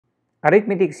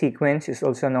Arithmetic sequence is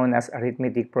also known as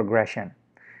arithmetic progression.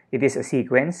 It is a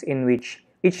sequence in which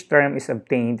each term is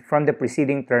obtained from the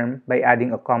preceding term by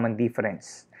adding a common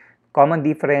difference. Common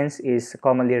difference is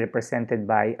commonly represented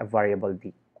by a variable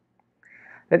d.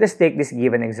 Let us take this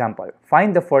given example.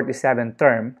 Find the 47th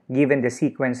term given the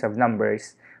sequence of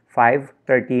numbers 5,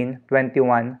 13,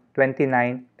 21,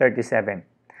 29, 37.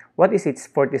 What is its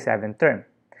 47th term?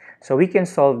 So we can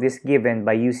solve this given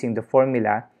by using the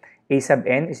formula a sub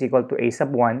n is equal to a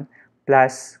sub 1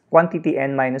 plus quantity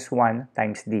n minus 1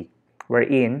 times d,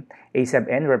 wherein a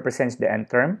sub n represents the nth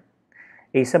term,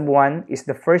 a sub 1 is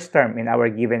the first term in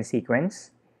our given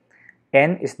sequence,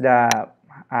 n is the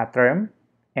term,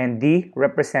 and d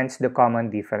represents the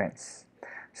common difference.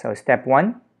 So step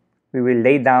 1, we will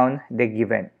lay down the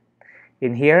given.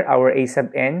 In here, our a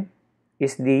sub n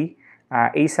is the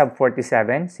a sub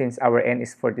 47, since our n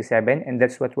is 47, and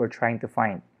that's what we're trying to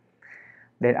find.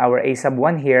 Then our a sub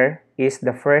 1 here is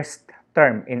the first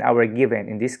term in our given.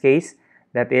 In this case,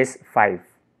 that is 5.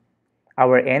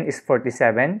 Our n is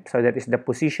 47, so that is the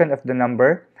position of the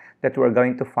number that we're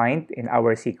going to find in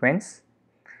our sequence.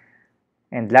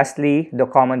 And lastly, the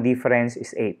common difference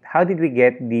is 8. How did we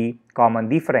get the common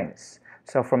difference?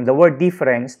 So from the word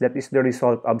difference, that is the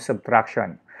result of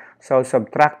subtraction. So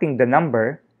subtracting the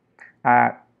number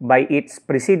by its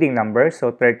preceding number, so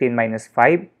 13 minus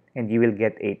 5, and you will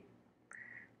get 8.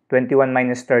 21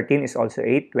 minus 13 is also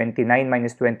 8. 29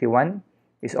 minus 21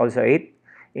 is also 8.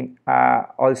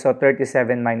 Also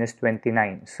 37 minus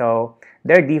 29. So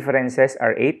their differences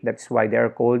are 8. That's why they are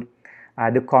called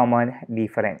the common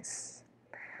difference.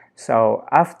 So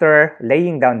after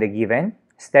laying down the given,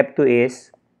 step 2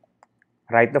 is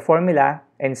write the formula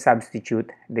and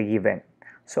substitute the given.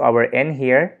 So our n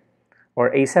here,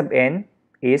 or a sub n,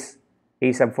 is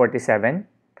a sub 47.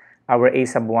 Our a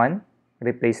sub 1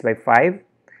 replaced by 5.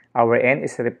 Our n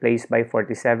is replaced by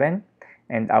 47.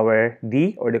 And our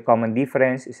d, or the common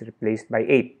difference, is replaced by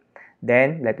 8.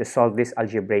 Then let us solve this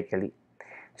algebraically.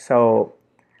 So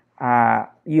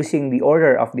using the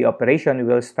order of the operation, we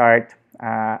will start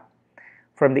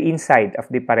from the inside of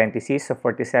the parentheses. So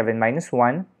 47 minus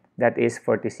 1, that is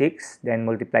 46. Then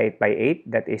multiply it by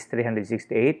 8, that is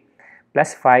 368.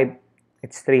 Plus 5,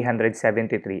 it's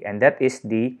 373. And that is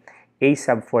the a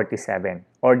sub 47,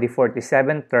 or the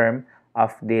 47th term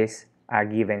of this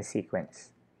given sequence.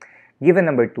 Given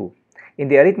number 2. In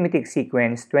the arithmetic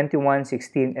sequence 21,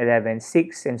 16, 11,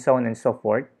 6, and so on and so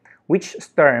forth, which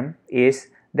term is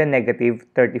the negative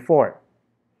 34?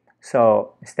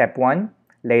 So step 1,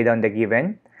 lay down the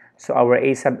given. So our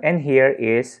a sub n here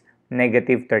is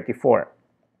negative 34.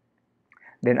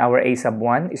 Then our a sub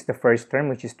 1 is the first term,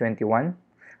 which is 21.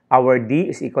 Our d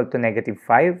is equal to negative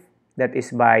 5. That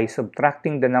is by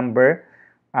subtracting the number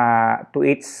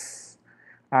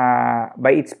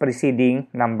by its preceding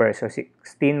number. So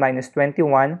 16 minus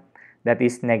 21, that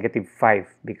is negative 5,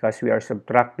 because we are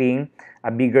subtracting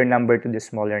a bigger number to the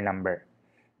smaller number.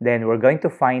 Then we're going to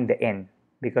find the n,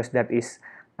 because that is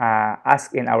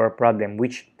asked in our problem,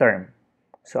 which term.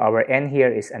 So our n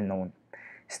here is unknown.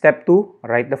 Step 2,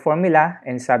 write the formula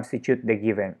and substitute the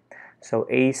given. So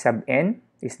a sub n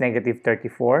is negative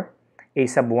 34, a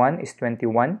sub 1 is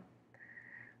 21,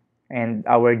 and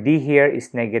our d here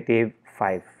is negative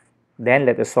 5. Then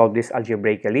let us solve this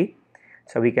algebraically.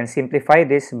 So we can simplify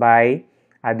this by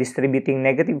distributing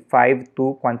negative 5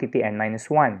 to quantity n minus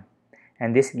 1.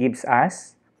 And this gives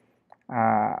us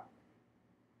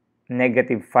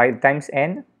negative 5 times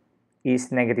n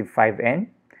is negative 5n.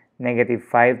 Negative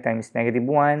 5 times negative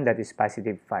 1, that is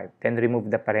positive 5. Then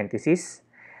remove the parentheses.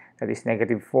 That is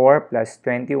negative 4 plus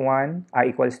 21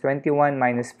 equals 21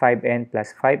 minus 5n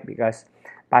plus 5, because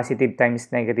positive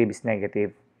times negative is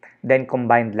negative. Then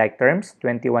combined like terms,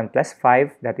 21 plus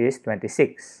 5, that is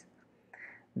 26.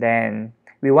 Then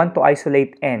we want to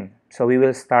isolate n. So we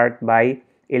will start by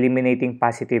eliminating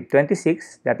positive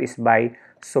 26, that is by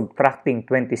subtracting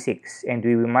 26. And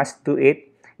we must do it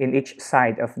in each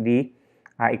side of the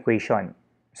equation.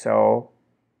 So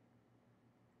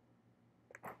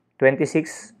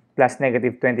 26 plus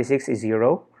negative 26 is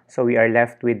 0. So we are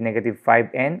left with negative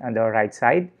 5n on the right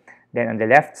side. Then on the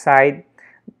left side,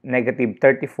 negative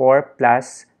 34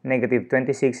 plus negative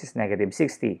 26 is negative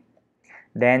 60.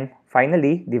 Then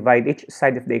finally, divide each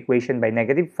side of the equation by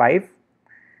negative 5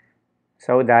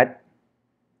 so that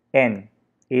n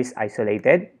is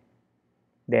isolated.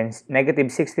 Then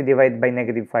negative 60 divided by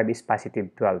negative 5 is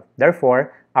positive 12.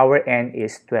 Therefore, our n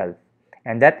is 12.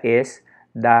 And that is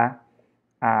the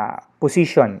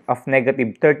position of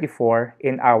negative 34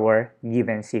 in our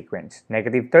given sequence.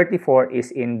 Negative 34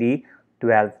 is in the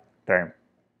 12th term.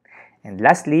 And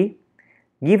lastly,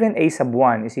 Given a sub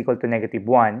 1 is equal to negative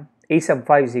 1, a sub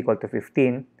 5 is equal to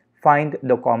 15, find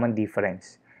the common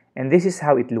difference. And this is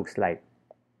how it looks like.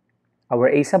 Our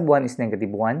a sub 1 is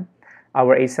negative 1,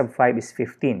 our a sub 5 is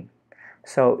 15.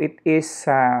 So it is,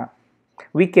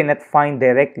 we cannot find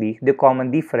directly the common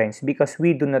difference because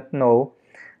we do not know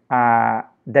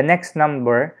the next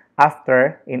number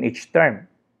after in each term.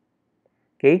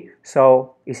 Okay,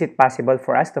 so is it possible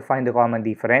for us to find the common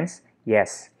difference?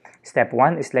 Yes. Step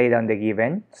 1 is lay down the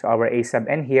given. So our a sub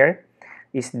n here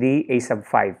is the a sub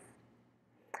 5.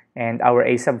 And our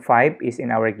a sub 5 is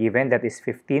in our given, that is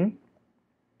 15.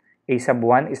 A sub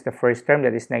 1 is the first term,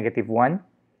 that is negative 1.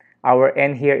 Our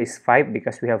n here is 5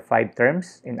 because we have 5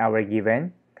 terms in our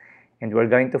given. And we're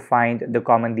going to find the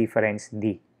common difference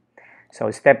d. So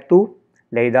step 2,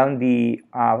 lay down the,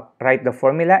 write the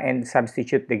formula and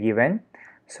substitute the given.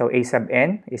 So a sub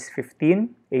n is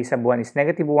 15, a sub 1 is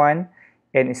negative 1,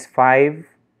 n is 5,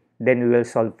 then we will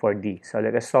solve for d. So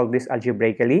let us solve this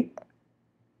algebraically.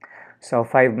 So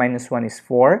 5 minus 1 is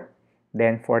 4,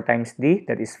 then 4 times d,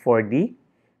 that is 4d.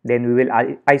 Then we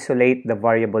will isolate the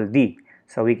variable d.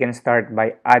 So we can start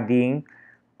by adding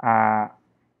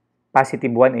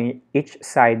positive 1 in each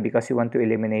side because we want to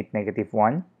eliminate negative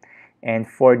 1. And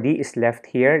 4d is left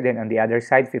here. Then on the other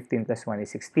side, 15 plus 1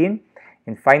 is 16.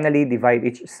 And finally, divide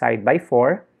each side by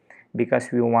 4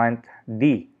 because we want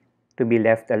d to be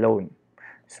left alone.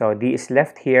 So d is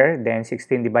left here, then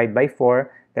 16 divided by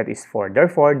 4, that is 4.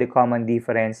 Therefore, the common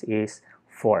difference is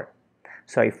 4.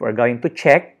 So if we're going to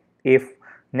check if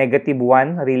negative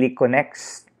 1 really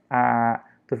connects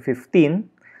to 15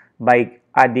 by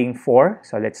adding 4,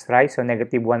 so let's try. So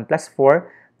negative 1 plus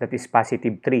 4, that is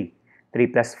positive 3. 3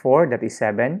 plus 4, that is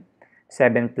 7.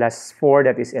 7 plus 4,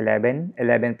 that is 11.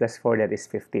 11 plus 4, that is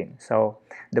 15. So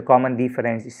the common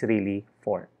difference is really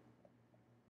 4.